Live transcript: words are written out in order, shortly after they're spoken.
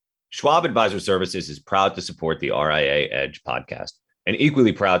Schwab Advisor Services is proud to support the RIA Edge podcast and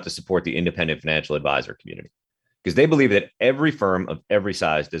equally proud to support the independent financial advisor community because they believe that every firm of every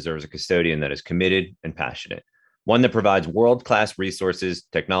size deserves a custodian that is committed and passionate, one that provides world-class resources,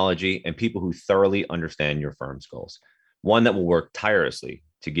 technology, and people who thoroughly understand your firm's goals, one that will work tirelessly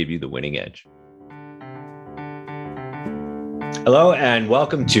to give you the winning edge. Hello and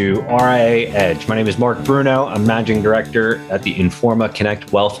welcome to RIA Edge. My name is Mark Bruno. I'm Managing Director at the Informa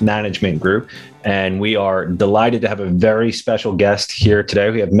Connect Wealth Management Group, and we are delighted to have a very special guest here today.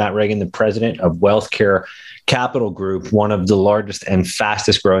 We have Matt Reagan, the President of WealthCare Capital Group, one of the largest and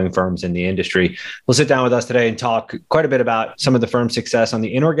fastest growing firms in the industry. We'll sit down with us today and talk quite a bit about some of the firm's success on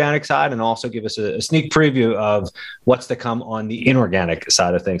the inorganic side and also give us a sneak preview of what's to come on the inorganic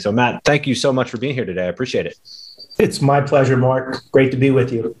side of things. So Matt, thank you so much for being here today. I appreciate it. It's my pleasure, Mark. Great to be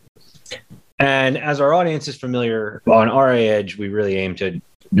with you. And as our audience is familiar, on RIA Edge, we really aim to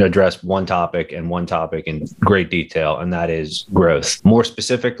address one topic in great detail, and that is growth. More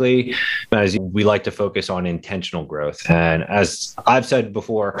specifically, as we like to focus on intentional growth. And as I've said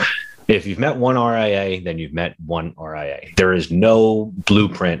before, if you've met one RIA, then you've met one RIA. There is no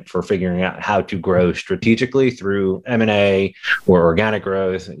blueprint for figuring out how to grow strategically through M&A or organic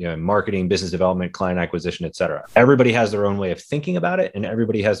growth, marketing, business development, client acquisition, et cetera. Everybody has their own way of thinking about it, and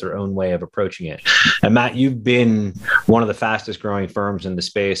everybody has their own way of approaching it. And Matt, you've been one of the fastest growing firms in the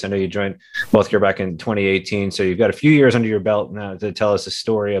space. I know you joined WealthCare back in 2018, so you've got a few years under your belt now to tell us a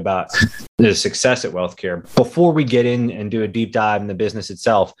story about the success at WealthCare. Before we get in and do a deep dive in the business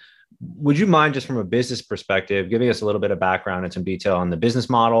itself, would you mind, just from a business perspective, giving us a little bit of background and some detail on the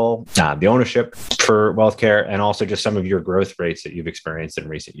business model, the ownership for WealthCare, and also just some of your growth rates that you've experienced in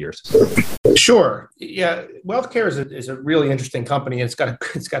recent years? Sure. Yeah, WealthCare is a really interesting company. It's got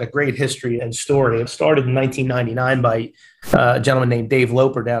a great history and story. It started in 1999 by a gentleman named Dave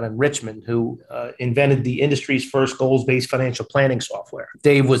Loper down in Richmond, who invented the industry's first goals-based financial planning software.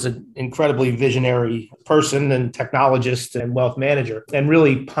 Dave was an incredibly visionary person and technologist and wealth manager, and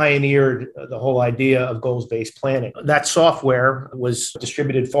really pioneered the whole idea of goals-based planning. That software was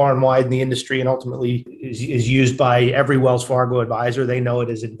distributed far and wide in the industry and ultimately is used by every Wells Fargo advisor. They know it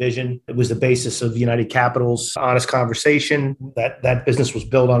as Envision. It was the basis of United Capital's Honest Conversation. That business was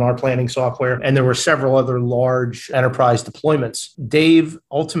built on our planning software, and there were several other large enterprise deployments. Dave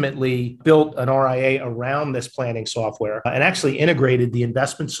ultimately built an RIA around this planning software and actually integrated the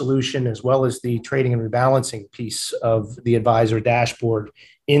investment solution as well as the trading and rebalancing piece of the advisor dashboard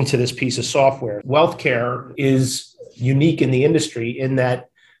into this piece of software. WealthCare is unique in the industry in that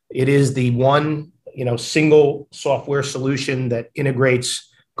it is the one, single software solution that integrates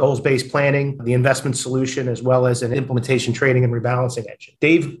goals-based planning, the investment solution, as well as an implementation, trading, and rebalancing engine.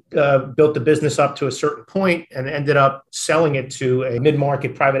 Dave built the business up to a certain point and ended up selling it to a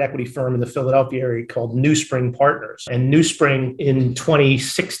mid-market private equity firm in the Philadelphia area called NewSpring Partners. And NewSpring in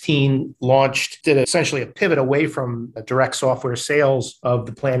 2016 did essentially a pivot away from direct software sales of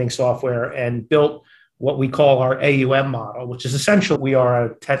the planning software and built what we call our AUM model, which is essentially we are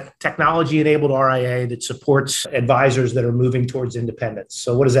a technology-enabled RIA that supports advisors that are moving towards independence.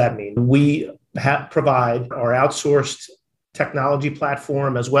 So what does that mean? We provide our outsourced technology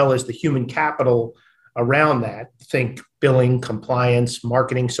platform as well as the human capital around that. Think billing, compliance,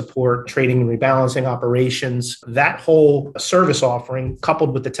 marketing support, trading and rebalancing operations. That whole service offering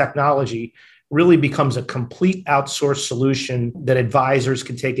coupled with the technology really becomes a complete outsourced solution that advisors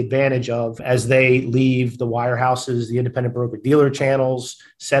can take advantage of as they leave the wirehouses, the independent broker-dealer channels,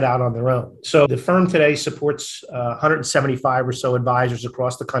 set out on their own. So the firm today supports 175 or so advisors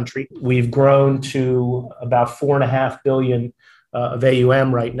across the country. We've grown to about $4.5 billion of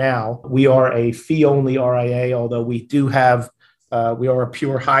AUM right now. We are a fee-only RIA, although we are a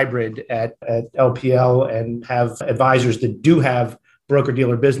pure hybrid at LPL and have advisors that do have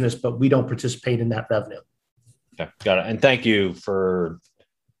broker-dealer business, but we don't participate in that revenue. Okay, got it. And thank you for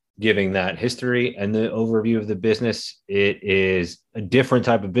giving that history and the overview of the business. It is a different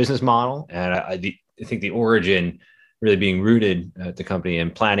type of business model. And I think the origin really being rooted at the company in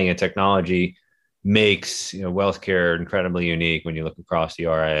planning and technology makes WealthCare incredibly unique when you look across the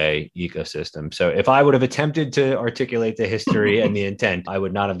RIA ecosystem. So if I would have attempted to articulate the history and the intent, I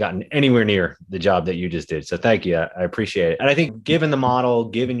would not have gotten anywhere near the job that you just did. So thank you. I appreciate it. And I think given the model,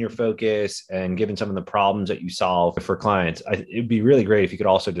 given your focus, and given some of the problems that you solve for clients, it'd be really great if you could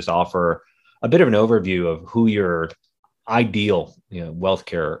also just offer a bit of an overview of who your ideal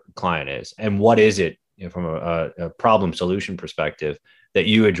WealthCare client is and what is it from a problem solution perspective that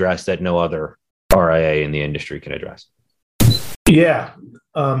you address that no other RIA in the industry can address. Yeah,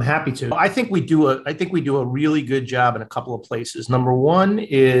 happy to. I think we do a really good job in a couple of places. Number one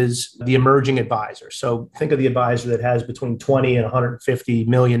is the emerging advisor. So think of the advisor that has between 20 and 150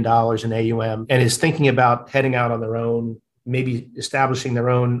 million dollars in AUM and is thinking about heading out on their own, maybe establishing their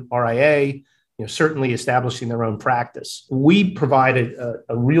own RIA, certainly establishing their own practice. We provided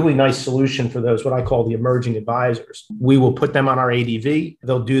a really nice solution for those, what I call the emerging advisors. We will put them on our ADV.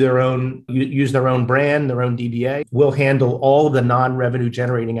 They'll do use their own brand, their own DBA. We'll handle all of the non-revenue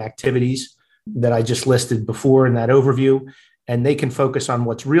generating activities that I just listed before in that overview. And they can focus on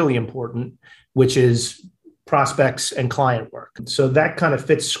what's really important, which is prospects and client work. So that kind of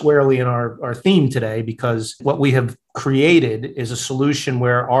fits squarely in our theme today, because what we have created is a solution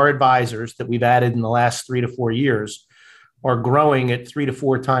where our advisors that we've added in the last 3 to 4 years are growing at 3 to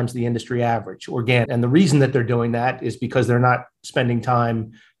 4 times the industry average organic. And the reason that they're doing that is because they're not spending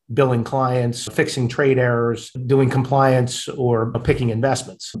time billing clients, fixing trade errors, doing compliance, or picking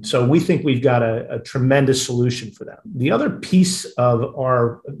investments. So we think we've got a tremendous solution for them. The other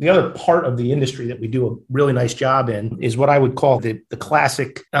part of the industry that we do a really nice job in is what I would call the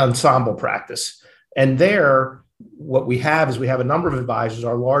classic ensemble practice. And there, what we have is we have a number of advisors,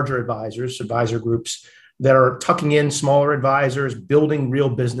 our larger advisors, advisor groups, that are tucking in smaller advisors, building real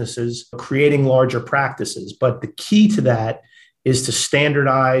businesses, creating larger practices. But the key to that is to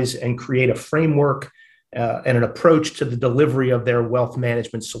standardize and create a framework and an approach to the delivery of their wealth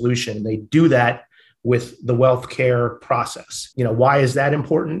management solution. They do that with the WealthCare process. Why is that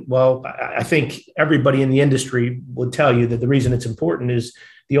important? Well, I think everybody in the industry would tell you that the reason it's important is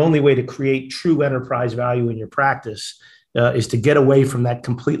the only way to create true enterprise value in your practice is to get away from that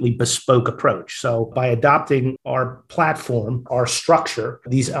completely bespoke approach. So by adopting our platform, our structure,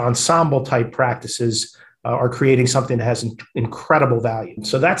 these ensemble type practices are creating something that has incredible value.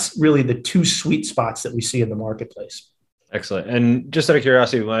 So that's really the two sweet spots that we see in the marketplace. Excellent. And just out of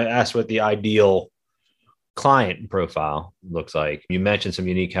curiosity, when I asked what the ideal client profile looks like, you mentioned some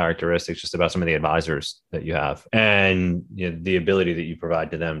unique characteristics just about some of the advisors that you have and the ability that you provide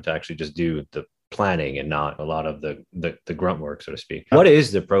to them to actually just do the planning and not a lot of the grunt work, so to speak. What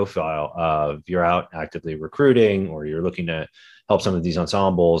is the profile of you're out actively recruiting or you're looking to help some of these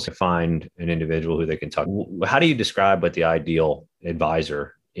ensembles find an individual who they can talk? How do you describe what the ideal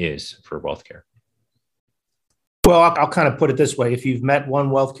advisor is for WealthCare? Well, I'll kind of put it this way. If you've met one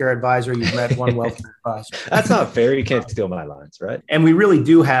WealthCare advisor, you've met one WealthCare advisor. That's not fair. You can't steal my lines, right? And we really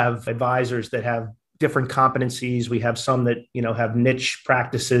do have advisors that have different competencies. We have some that, have niche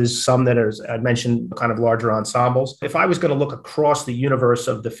practices, some that are, as I mentioned, kind of larger ensembles. If I was going to look across the universe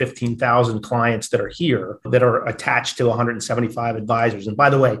of the 15,000 clients that are here, that are attached to 175 advisors, and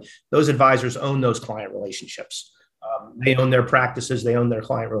by the way, those advisors own those client relationships. They own their practices, they own their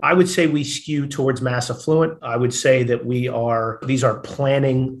client. I would say we skew towards mass affluent. I would say that these are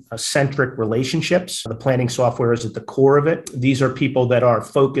planning centric relationships. The planning software is at the core of it. These are people that are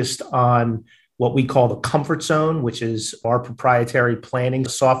focused on what we call the comfort zone, which is our proprietary planning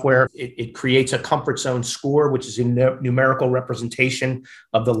software. It creates a comfort zone score, which is a numerical representation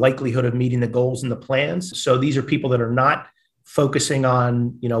of the likelihood of meeting the goals and the plans. So these are people that are not focusing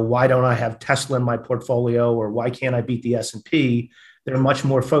on, why don't I have Tesla in my portfolio or why can't I beat the S&P? They're much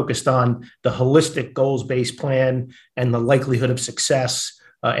more focused on the holistic goals-based plan and the likelihood of success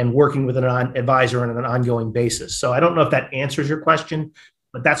and working with an advisor on an ongoing basis. So I don't know if that answers your question,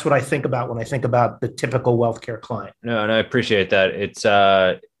 but that's what I think about when I think about the typical WealthCare client. No, and I appreciate that. It's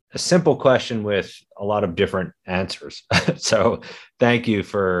a simple question with a lot of different answers. So thank you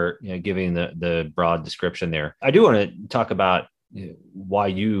for giving the broad description there. I do want to talk about why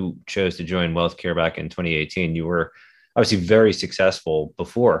you chose to join WealthCare back in 2018. You were obviously very successful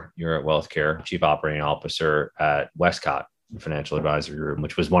before you were at WealthCare, Chief Operating Officer at Westcott Financial Advisory Group,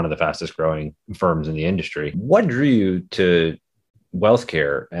 which was one of the fastest growing firms in the industry. What drew you to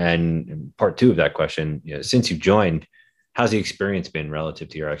WealthCare? And part two of that question, since you've joined, how's the experience been relative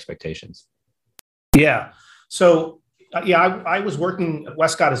to your expectations? Yeah. So, I was working.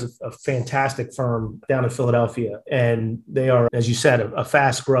 Westcott is a fantastic firm down in Philadelphia, and they are, as you said, a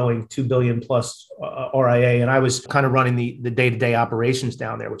fast-growing $2 billion plus RIA. And I was kind of running the day-to-day operations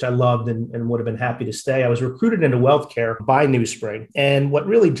down there, which I loved and would have been happy to stay. I was recruited into WealthCare by NewSpring, and what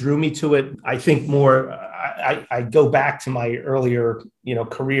really drew me to it, I think, more. I go back to my earlier,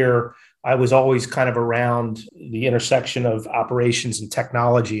 career. I was always kind of around the intersection of operations and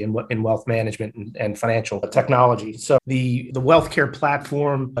technology in wealth management and financial technology. So the WealthCare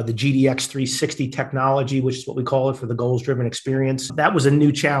platform, the GDX 360 technology, which is what we call it for the goals-driven experience, that was a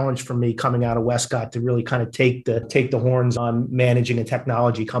new challenge for me coming out of Westcott. Scott, to really kind of take the horns on managing a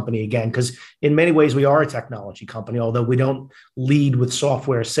technology company again, because in many ways we are a technology company, although we don't lead with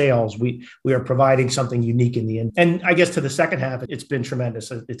software sales. We are providing something unique in the end. And I guess to the second half, it's been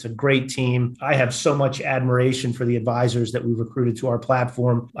tremendous. It's a great team. I have so much admiration for the advisors that we've recruited to our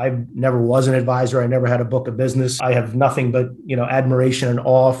platform. I never was an advisor. I never had a book of business. I have nothing but admiration and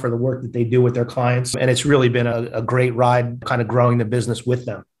awe for the work that they do with their clients. And it's really been a great ride, kind of growing the business with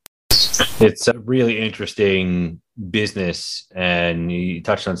them. It's a really interesting business. And you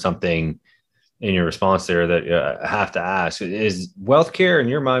touched on something in your response there that I have to ask. Is WealthCare, in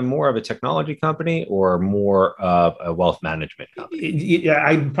your mind, more of a technology company or more of a wealth management company? Yeah,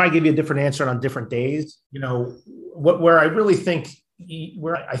 I'd probably give you a different answer on different days. Where I really think,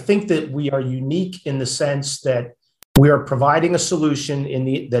 where I think that we are unique in the sense that we are providing a solution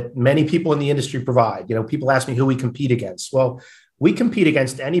that many people in the industry provide. People ask me who we compete against. Well, we compete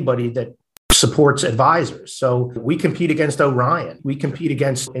against anybody that supports advisors. So we compete against Orion. We compete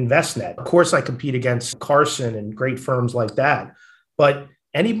against Envestnet. Of course, I compete against Carson and great firms like that. But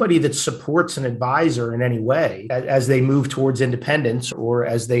anybody that supports an advisor in any way as they move towards independence or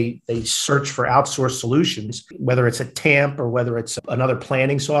as they search for outsourced solutions, whether it's a TAMP or whether it's another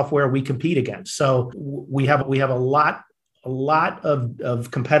planning software, we compete against. So we have a lot of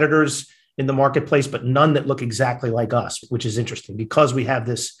competitors in the marketplace, but none that look exactly like us, which is interesting because we have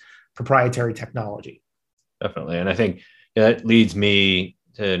this proprietary technology. Definitely. And I think that leads me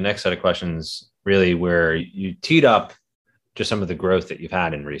to the next set of questions, really, where you teed up just some of the growth that you've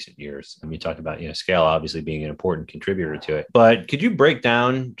had in recent years. You talked about, scale obviously being an important contributor to it, but could you break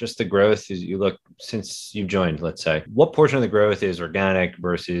down just the growth as you look since you've joined, let's say, what portion of the growth is organic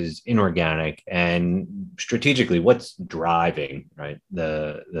versus inorganic, and strategically what's driving, right,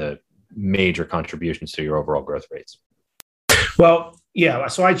 the major contributions to your overall growth rates? Well, yeah.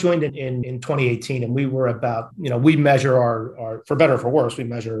 So I joined in 2018, and we were about, we measure our, for better or for worse, we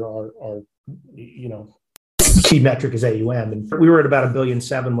measure our key metric is AUM. And we were at about $1.7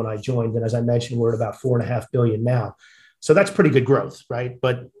 billion when I joined. And as I mentioned, we're at about $4.5 billion now. So that's pretty good growth, right?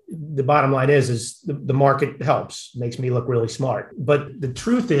 But the bottom line is the market helps, makes me look really smart. But the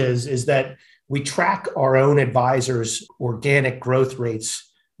truth is that we track our own advisors' organic growth rates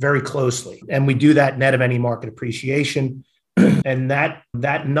very closely. And we do that net of any market appreciation. And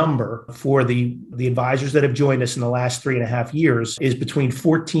that number for the advisors that have joined us in the last 3.5 years is between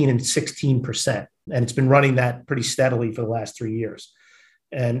 14 and 16%. And it's been running that pretty steadily for the last 3 years.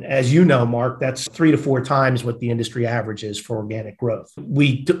 And as you know, Mark, that's 3 to 4 times what the industry average is for organic growth.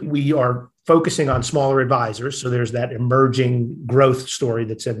 We are focusing on smaller advisors. So there's that emerging growth story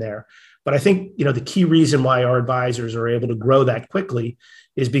that's in there. But I think, the key reason why our advisors are able to grow that quickly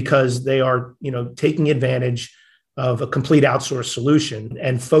is because they are, taking advantage of a complete outsourced solution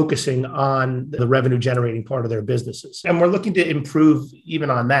and focusing on the revenue generating part of their businesses. And we're looking to improve even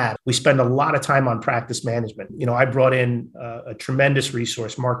on that. We spend a lot of time on practice management. I brought in a tremendous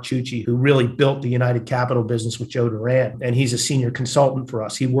resource, Mark Chucci, who really built the United Capital business with Joe Duran. And he's a senior consultant for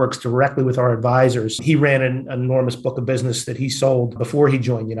us. He works directly with our advisors. He ran an enormous book of business that he sold before he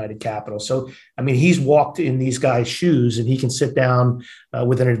joined United Capital. So, he's walked in these guys' shoes, and he can sit down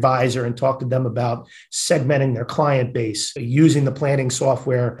with an advisor and talk to them about segmenting their client base, using the planning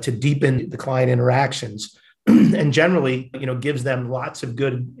software to deepen the client interactions, and generally, gives them lots of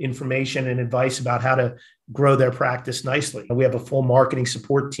good information and advice about how to grow their practice nicely. We have a full marketing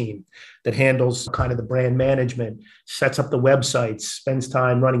support team that handles kind of the brand management, sets up the websites, spends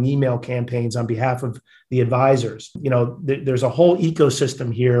time running email campaigns on behalf of the advisors. There's a whole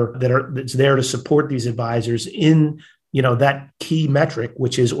ecosystem here that's there to support these advisors in that key metric,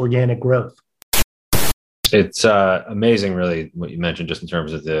 which is organic growth. It's amazing, really, what you mentioned just in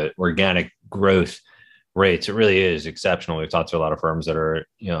terms of the organic growth rates. It really is exceptional. We've talked to a lot of firms that are,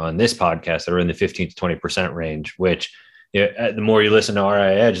 on this podcast that are in the 15 to 20% range, which the more you listen to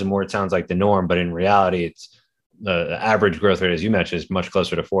RIA Edge, the more it sounds like the norm. But in reality, it's the average growth rate, as you mentioned, is much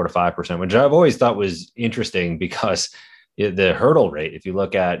closer to 4 to 5%, which I've always thought was interesting because the hurdle rate, if you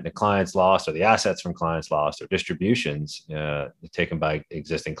look at the clients lost or the assets from clients lost or distributions taken by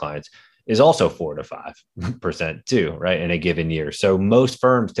existing clients, is also 4 to 5% too, right, in a given year. So most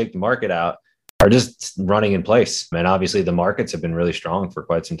firms take the market out are just running in place. And obviously the markets have been really strong for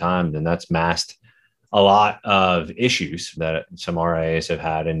quite some time, and that's masked a lot of issues that some RIAs have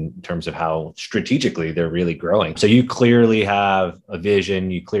had in terms of how strategically they're really growing. So you clearly have a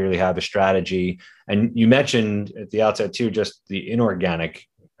vision, you clearly have a strategy. And you mentioned at the outset too, just the inorganic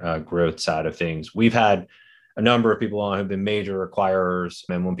growth side of things. We've had a number of people on who've been major acquirers.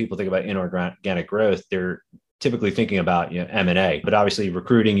 And when people think about inorganic growth, they're typically thinking about M&A, but obviously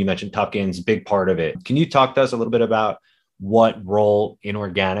recruiting, you mentioned tuck-ins, big part of it. Can you talk to us a little bit about what role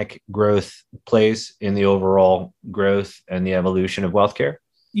inorganic growth plays in the overall growth and the evolution of WealthCare?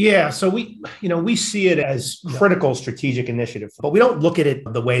 Yeah, so we see it as critical strategic initiative, but we don't look at it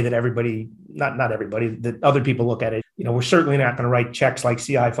the way that everybody, not everybody, that other people look at it. We're certainly not going to write checks like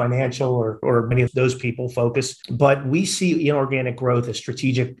CI Financial or many of those people focus, but we see inorganic growth as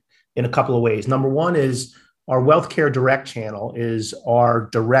strategic in a couple of ways. Number one is our WealthCare Direct channel is our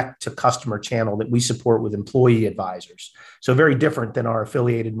direct to customer channel that we support with employee advisors. So very different than our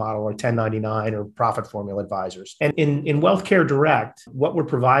affiliated model or 1099 or profit formula advisors. And in WealthCare Direct, what we're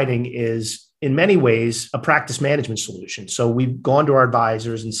providing is in many ways a practice management solution. So we've gone to our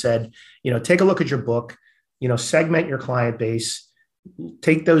advisors and said, take a look at your book, segment your client base,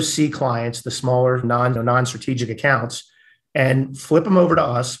 take those C clients, the smaller non-strategic accounts, and flip them over to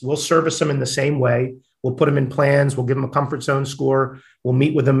us. We'll service them in the same way. We'll put them in plans. We'll give them a comfort zone score. We'll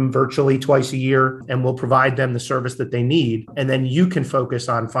meet with them virtually twice a year, and we'll provide them the service that they need. And then you can focus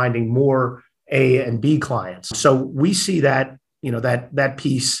on finding more A and B clients. So we see that, that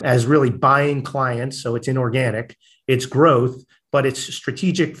piece as really buying clients. So it's inorganic, it's growth, but it's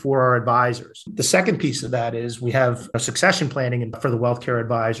strategic for our advisors. The second piece of that is we have a succession planning for the WealthCare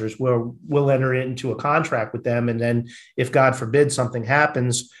advisors where we'll enter into a contract with them. And then if God forbid something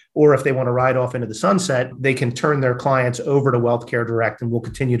happens, or if they want to ride off into the sunset, they can turn their clients over to WealthCare Direct and we'll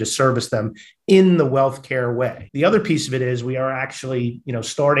continue to service them in the WealthCare way. The other piece of it is we are actually,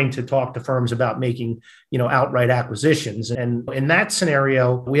 starting to talk to firms about making, outright acquisitions. And in that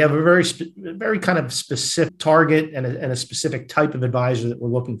scenario, we have a very kind of specific target and a specific type of advisor that we're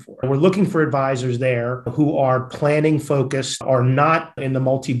looking for. We're looking for advisors there who are planning focused, are not in the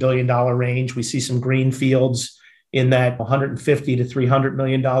multi-billion-dollar range. We see some green fields in that 150 to $300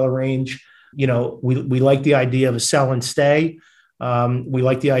 million range. We like the idea of a sell and stay. We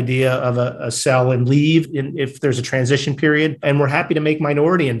like the idea of a sell and leave if there's a transition period. And we're happy to make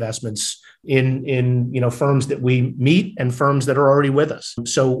minority investments in firms that we meet and firms that are already with us.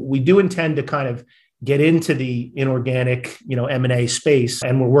 So we do intend to kind of get into the inorganic, M&A space.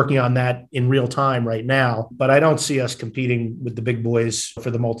 And we're working on that in real time right now. But I don't see us competing with the big boys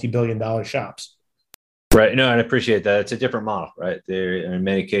for the multi-billion-dollar shops. Right. No, I appreciate that. It's a different model, right? In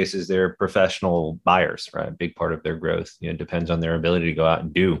many cases, they're professional buyers, right? A big part of their growth, depends on their ability to go out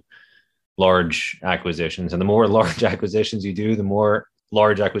and do large acquisitions. And the more large acquisitions you do, the more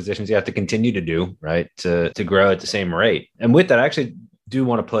large acquisitions you have to continue to do, right? To grow at the same rate. And with that, I actually do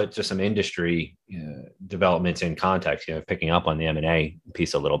want to put just some industry developments in context, picking up on the M&A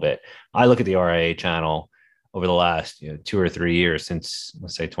piece a little bit. I look at the RIA channel over the last 2 or 3 years since,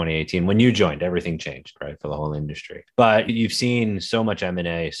 let's say, 2018, when you joined, everything changed, right, for the whole industry. But you've seen so much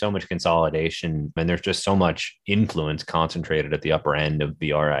M&A, so much consolidation, and there's just so much influence concentrated at the upper end of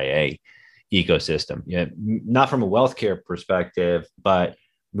the RIA ecosystem. Not from a WealthCare perspective, but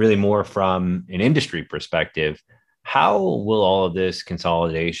really more from an industry perspective. How will all of this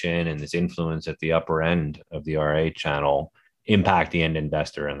consolidation and this influence at the upper end of the RIA channel impact the end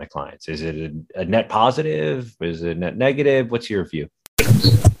investor and the clients? Is it a net positive? Is it a net negative? What's your view?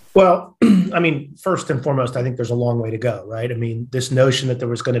 Well, first and foremost, I think there's a long way to go, right? This notion that there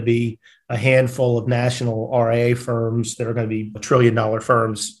was going to be a handful of national RIA firms that are going to be $1 trillion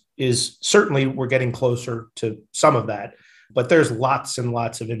firms is certainly we're getting closer to some of that. But there's lots and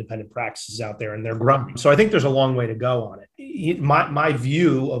lots of independent practices out there and they're growing. So I think there's a long way to go on it. My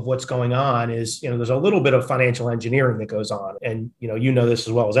view of what's going on is, there's a little bit of financial engineering that goes on. And, this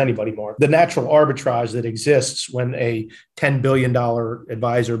as well as anybody more. The natural arbitrage that exists when a $10 billion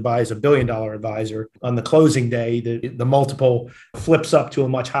advisor buys a $1 billion advisor on the closing day, the multiple flips up to a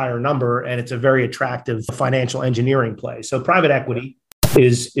much higher number. And it's a very attractive financial engineering play. So private equity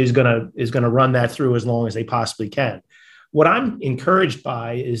is going to run that through as long as they possibly can. What I'm encouraged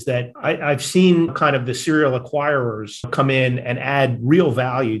by is that I've seen kind of the serial acquirers come in and add real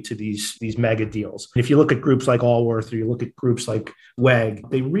value to these mega deals. If you look at groups like Allworth or you look at groups like WEG,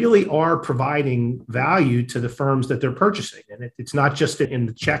 they really are providing value to the firms that they're purchasing. And it's not just in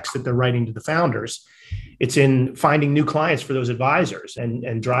the checks that they're writing to the founders. It's in finding new clients for those advisors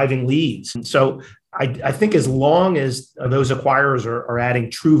and driving leads. And so I think as long as those acquirers are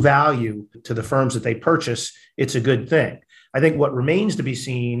adding true value to the firms that they purchase, it's a good thing. I think what remains to be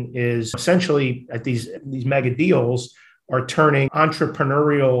seen is essentially at these mega deals are turning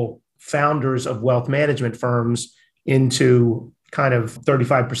entrepreneurial founders of wealth management firms into kind of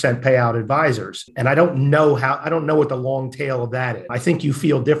 35% payout advisors. And I don't know what the long tail of that is. I think you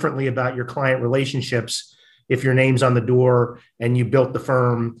feel differently about your client relationships if your name's on the door and you built the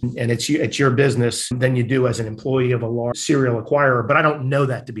firm and it's your business than you do as an employee of a large serial acquirer. But I don't know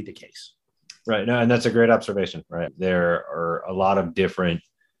that to be the case. Right. No, and that's a great observation, right? There are a lot of different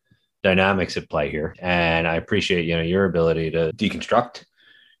dynamics at play here. And I appreciate, your ability to deconstruct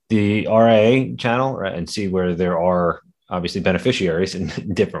the RIA channel, right, and see where there are obviously beneficiaries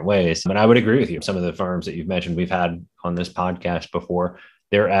in different ways. And I would agree with you. Some of the firms that you've mentioned we've had on this podcast before,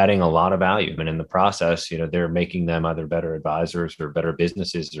 they're adding a lot of value. And in the process, they're making them either better advisors or better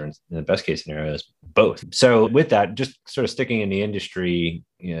businesses, or in the best case scenarios, both. So with that, just sort of sticking in the industry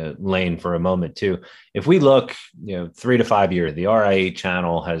lane for a moment too, if we look, 3 to 5 years, the RIA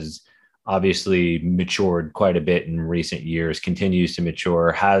channel has obviously matured quite a bit in recent years, continues to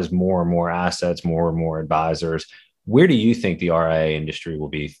mature, has more and more assets, more and more advisors. Where do you think the RIA industry will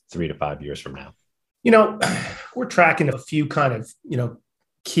be 3 to 5 years from now? We're tracking a few kind of,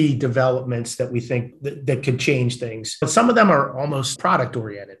 key developments that we think that could change things. But some of them are almost product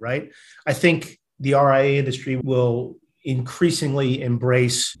oriented, right? I think the RIA industry will increasingly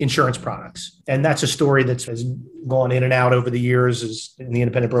embrace insurance products. And that's a story that has gone in and out over the years as in the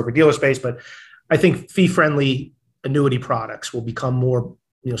independent broker dealer space. But I think fee-friendly annuity products will become more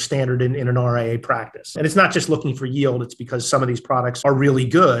standard in an RIA practice. And it's not just looking for yield. It's because some of these products are really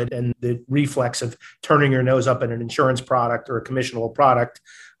good. And the reflex of turning your nose up at an insurance product or a commissionable product,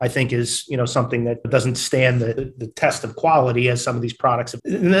 I think is, something that doesn't stand the test of quality as some of these products.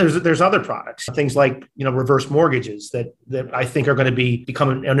 And there's other products, things like, reverse mortgages that I think are going to become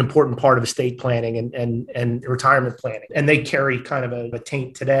an important part of estate planning and retirement planning. And they carry kind of a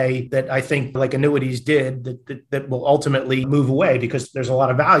taint today that I think, like annuities did, that will ultimately move away because there's a lot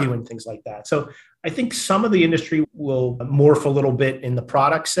of value in things like that. So I think some of the industry will morph a little bit in the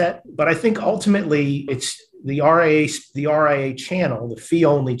product set, but I think ultimately it's the RIA channel, the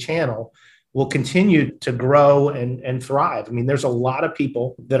fee-only channel, will continue to grow and thrive. I mean, there's a lot of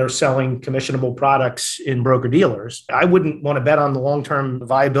people that are selling commissionable products in broker-dealers. I wouldn't want to bet on the long-term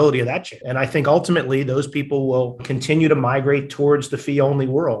viability of that channel. And I think ultimately those people will continue to migrate towards the fee-only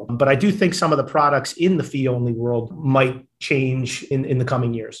world. But I do think some of the products in the fee-only world might change in the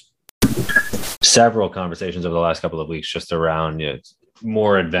coming years. Several conversations over the last couple of weeks just around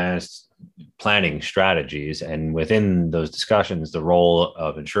more advanced planning strategies, and within those discussions, the role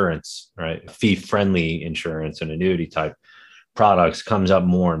of insurance, right, fee-friendly insurance and annuity type products comes up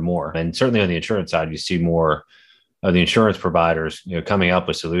more and more. And certainly on the insurance side, you see more of the insurance providers, coming up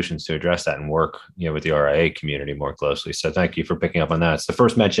with solutions to address that and work, with the RIA community more closely. So thank you for picking up on that. It's the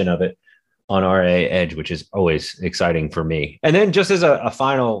first mention of it on RIA Edge, which is always exciting for me. And then just as a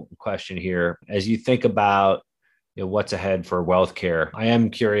final question here, as you think about what's ahead for WealthCare, I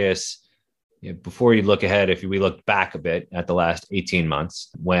am curious, before you look ahead, if we look back a bit at the last 18 months,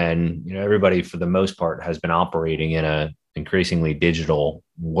 when everybody for the most part has been operating in a increasingly digital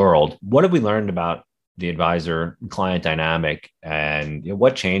world, what have we learned about the advisor client dynamic, and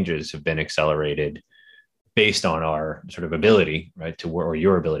what changes have been accelerated based on our sort of ability, right, to work, or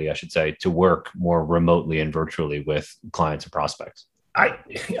your ability, I should say, to work more remotely and virtually with clients and prospects?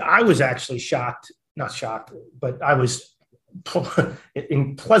 I was actually not shocked, but I was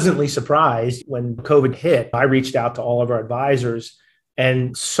pleasantly surprised when COVID hit. I reached out to all of our advisors,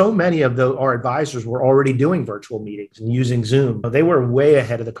 and so many of our advisors were already doing virtual meetings and using Zoom. They were way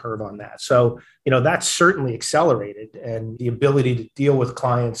ahead of the curve on that. So, that's certainly accelerated, and the ability to deal with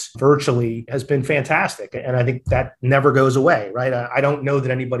clients virtually has been fantastic. And I think that never goes away, right? I don't know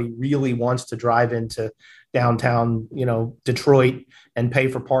that anybody really wants to drive into downtown, Detroit and pay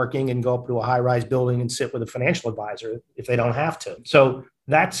for parking and go up to a high-rise building and sit with a financial advisor if they don't have to. So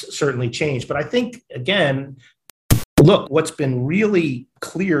that's certainly changed. But I think, again, look, what's been really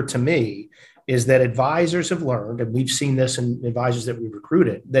clear to me is that advisors have learned, and we've seen this in advisors that we've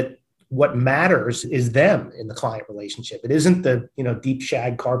recruited, that what matters is them in the client relationship. It isn't the, deep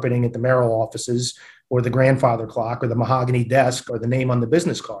shag carpeting at the Merrill offices or the grandfather clock or the mahogany desk or the name on the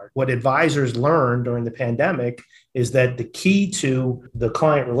business card. What advisors learned during the pandemic is that the key to the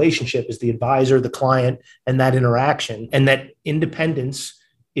client relationship is the advisor, the client, and that interaction, and that independence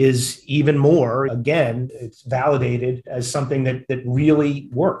is even more, again, it's validated as something that really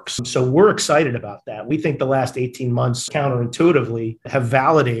works. So we're excited about that. We think the last 18 months counterintuitively have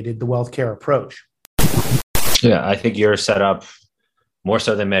validated the WealthCare approach. Yeah, I think you're set up more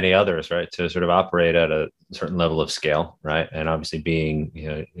so than many others, right, to sort of operate at a certain level of scale, right? And obviously being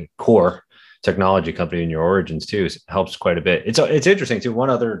a core technology company in your origins too helps quite a bit. It's interesting too. One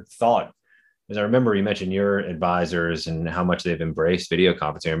other thought is, I remember you mentioned your advisors and how much they've embraced video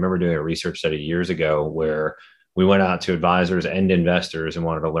conferencing. I remember doing a research study years ago where we went out to advisors and investors and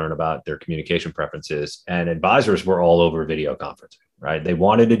wanted to learn about their communication preferences. And advisors were all over video conferencing, right? They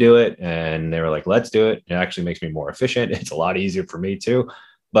wanted to do it and they were like, let's do it. It actually makes me more efficient. It's a lot easier for me too.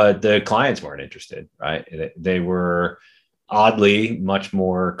 But the clients weren't interested, right? They were oddly much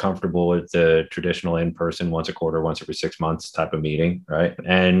more comfortable with the traditional in-person once a quarter, once every 6 months type of meeting, right?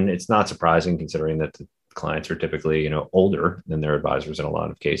 And it's not surprising considering that the clients are typically, older than their advisors in a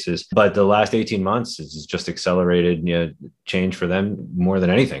lot of cases. But the last 18 months has just accelerated, change for them more than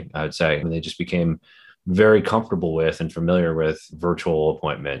anything, I would say. They just became very comfortable with and familiar with virtual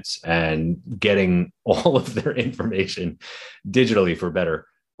appointments and getting all of their information digitally, for better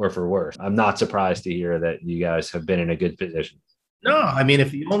or for worse. I'm not surprised to hear that you guys have been in a good position. No, I mean,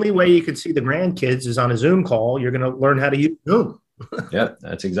 if the only way you can see the grandkids is on a Zoom call, you're going to learn how to use Zoom. Yeah,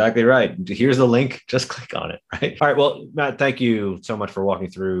 that's exactly right. Here's the link. Just click on it. Right. All right. Well, Matt, thank you so much for walking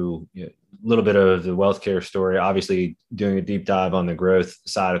through a little bit of the WealthCare story, obviously doing a deep dive on the growth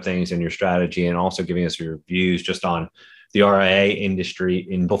side of things and your strategy, and also giving us your views just on the RIA industry.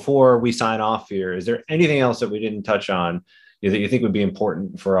 And before we sign off here, is there anything else that we didn't touch on that you think would be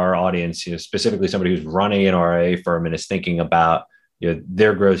important for our audience, specifically somebody who's running an RIA firm and is thinking about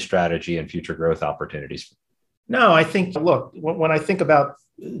their growth strategy and future growth opportunities? No, I think, look, when I think about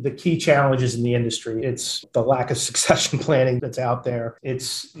the key challenges in the industry, it's the lack of succession planning that's out there.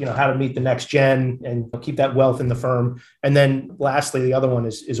 It's, how to meet the next gen and keep that wealth in the firm. And then lastly, the other one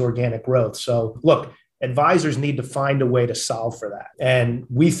is organic growth. So look, advisors need to find a way to solve for that. And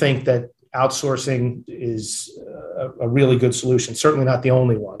we think that outsourcing is a really good solution. Certainly not the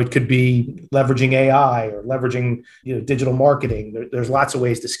only one. It could be leveraging AI or leveraging digital marketing. There's lots of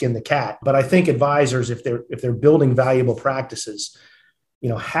ways to skin the cat. But I think advisors, if they're building valuable practices,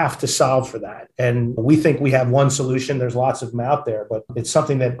 have to solve for that. And we think we have one solution. There's lots of them out there, but it's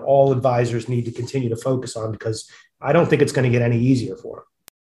something that all advisors need to continue to focus on, because I don't think it's going to get any easier for them.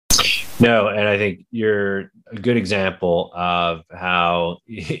 No, and I think you're a good example of how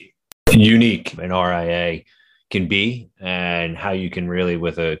unique an RIA can be, and how you can really,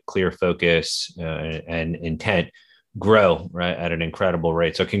 with a clear focus and intent, grow right at an incredible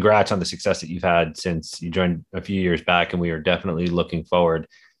rate. So congrats on the success that you've had since you joined a few years back. And we are definitely looking forward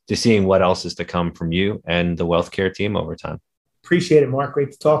to seeing what else is to come from you and the WealthCare team over time. Appreciate it, Mark.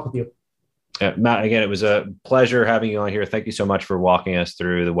 Great to talk with you. Matt, again, it was a pleasure having you on here. Thank you so much for walking us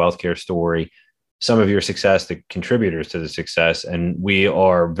through the WealthCare story, some of your success, the contributors to the success. And we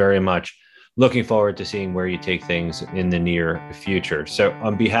are very much looking forward to seeing where you take things in the near future. So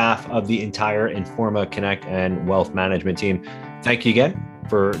on behalf of the entire Informa Connect and Wealth Management team, thank you again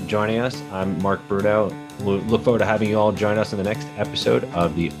for joining us. I'm Mark Bruno. We'll look forward to having you all join us in the next episode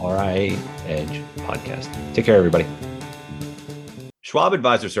of the RIA Edge podcast. Take care, everybody. Schwab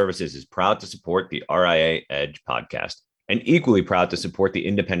Advisor Services is proud to support the RIA Edge podcast, and equally proud to support the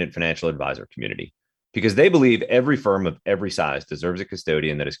independent financial advisor community, because they believe every firm of every size deserves a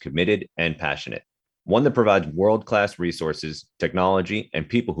custodian that is committed and passionate, one that provides world-class resources, technology, and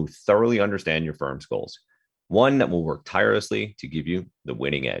people who thoroughly understand your firm's goals, one that will work tirelessly to give you the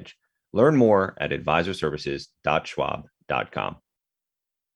winning edge. Learn more at advisorservices.schwab.com.